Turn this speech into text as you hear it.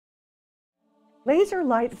Laser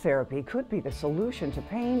light therapy could be the solution to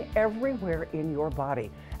pain everywhere in your body,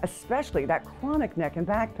 especially that chronic neck and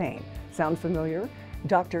back pain. Sound familiar?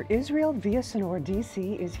 Dr. Israel Villasenor,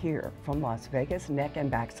 DC, is here from Las Vegas Neck and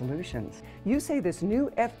Back Solutions. You say this new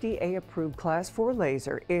FDA-approved Class 4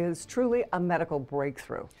 laser is truly a medical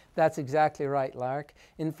breakthrough. That's exactly right, Lark.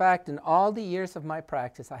 In fact, in all the years of my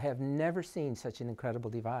practice, I have never seen such an incredible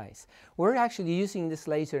device. We're actually using this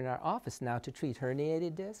laser in our office now to treat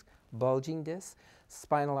herniated disc, bulging disc,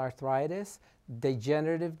 spinal arthritis,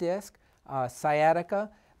 degenerative disc, sciatica.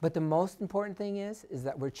 But the most important thing is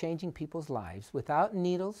that we're changing people's lives without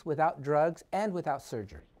needles, without drugs, and without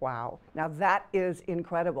surgery. Wow, now that is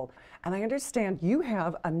incredible. And I understand you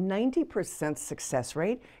have a 90% success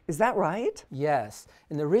rate. Is that right? Yes,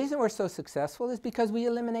 and the reason we're so successful is because we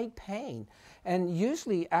eliminate pain, and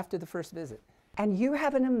usually after the first visit. And you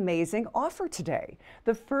have an amazing offer today.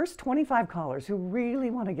 The first 25 callers who really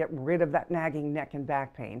want to get rid of that nagging neck and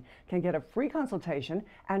back pain can get a free consultation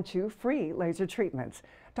and 2 free laser treatments.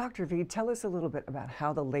 Dr. V, tell us a little bit about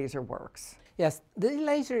how the laser works. Yes, the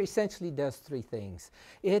laser essentially does 3 things.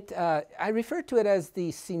 I refer to it as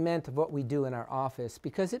the cement of what we do in our office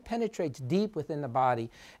because it penetrates deep within the body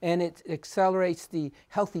and it accelerates the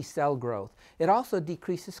healthy cell growth. It also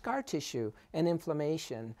decreases scar tissue and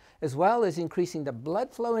inflammation, as well as increasing the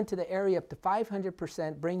blood flow into the area up to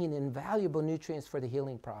 500%, bringing in valuable nutrients for the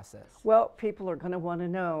healing process. Well, people are going to want to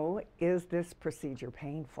know, is this procedure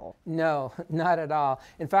painful? No, not at all.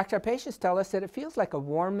 In fact, our patients tell us that it feels like a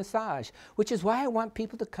warm massage, which is why I want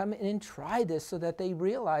people to come in and try this so that they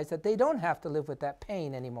realize that they don't have to live with that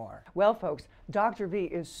pain anymore. Well, folks, Dr. V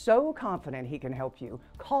is so confident he can help you.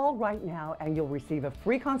 Call right now and you'll receive a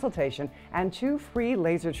free consultation and 2 free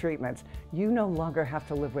laser treatments. You no longer have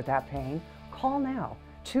to live with that pain. Call now,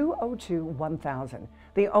 202-1000.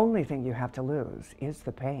 The only thing you have to lose is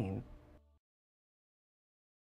the pain.